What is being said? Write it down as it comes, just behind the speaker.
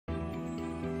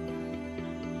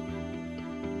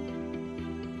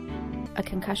A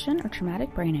concussion or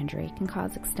traumatic brain injury can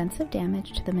cause extensive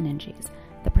damage to the meninges,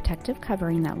 the protective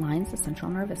covering that lines the central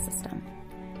nervous system.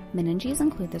 Meninges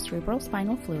include the cerebral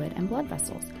spinal fluid and blood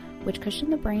vessels, which cushion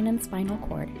the brain and spinal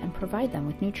cord and provide them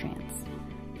with nutrients.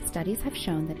 Studies have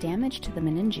shown that damage to the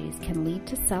meninges can lead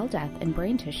to cell death in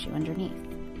brain tissue underneath.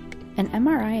 An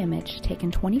MRI image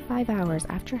taken 25 hours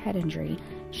after head injury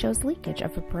shows leakage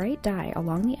of a bright dye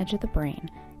along the edge of the brain,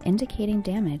 indicating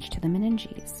damage to the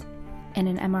meninges. In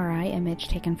an MRI image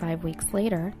taken 5 weeks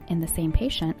later, in the same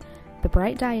patient, the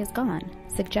bright dye is gone,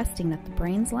 suggesting that the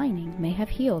brain's lining may have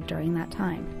healed during that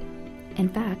time. In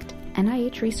fact,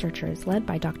 NIH researchers led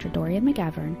by Dr. Dorian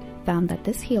McGavern found that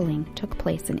this healing took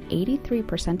place in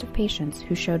 83% of patients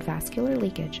who showed vascular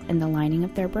leakage in the lining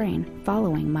of their brain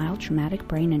following mild traumatic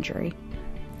brain injury.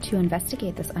 To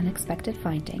investigate this unexpected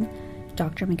finding,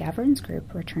 Dr. McGavern's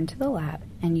group returned to the lab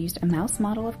and used a mouse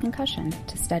model of concussion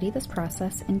to study this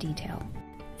process in detail.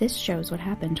 This shows what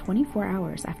happened 24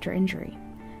 hours after injury.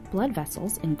 Blood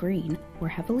vessels, in green, were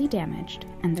heavily damaged,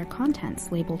 and their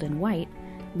contents, labeled in white,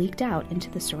 leaked out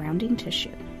into the surrounding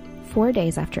tissue. 4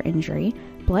 days after injury,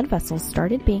 blood vessels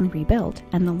started being rebuilt,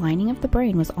 and the lining of the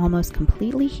brain was almost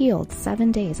completely healed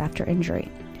 7 days after injury.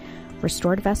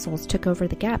 Restored vessels took over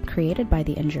the gap created by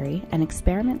the injury, and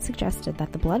experiments suggested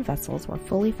that the blood vessels were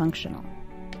fully functional.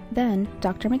 Then,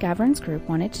 Dr. McGavern's group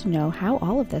wanted to know how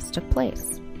all of this took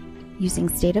place. Using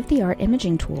state-of-the-art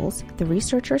imaging tools, the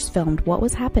researchers filmed what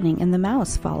was happening in the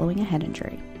mouse following a head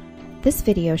injury. This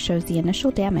video shows the initial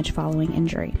damage following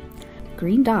injury.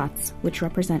 Green dots, which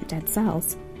represent dead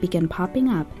cells, begin popping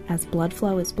up as blood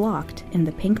flow is blocked in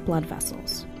the pink blood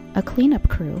vessels. A cleanup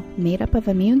crew, made up of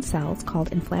immune cells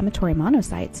called inflammatory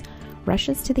monocytes,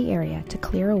 rushes to the area to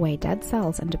clear away dead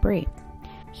cells and debris.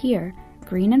 Here,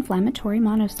 green inflammatory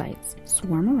monocytes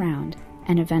swarm around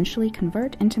and eventually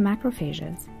convert into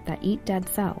macrophages that eat dead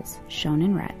cells, shown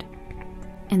in red.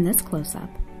 In this close-up,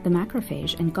 the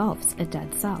macrophage engulfs a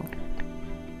dead cell.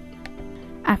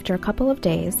 After a couple of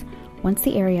days, once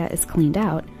the area is cleaned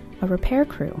out, a repair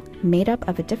crew, made up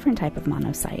of a different type of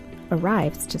monocyte,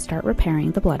 arrives to start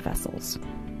repairing the blood vessels.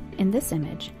 In this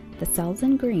image, the cells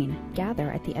in green gather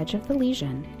at the edge of the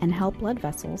lesion and help blood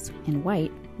vessels, in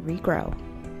white, regrow.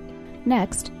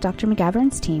 Next, Dr.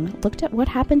 McGavern's team looked at what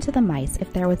happened to the mice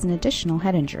if there was an additional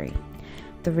head injury.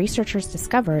 The researchers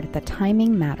discovered that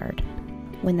timing mattered.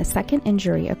 When the second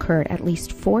injury occurred at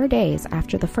least 4 days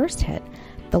after the first hit,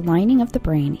 the lining of the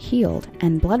brain healed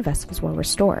and blood vessels were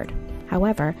restored.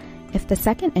 However, if the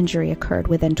second injury occurred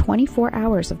within 24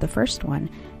 hours of the first one,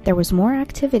 there was more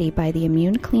activity by the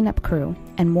immune cleanup crew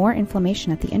and more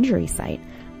inflammation at the injury site,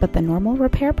 but the normal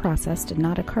repair process did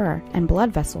not occur and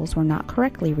blood vessels were not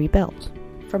correctly rebuilt.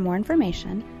 For more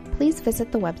information, please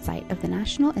visit the website of the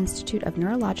National Institute of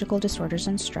Neurological Disorders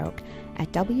and Stroke at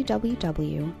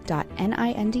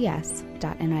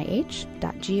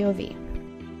www.ninds.nih.gov.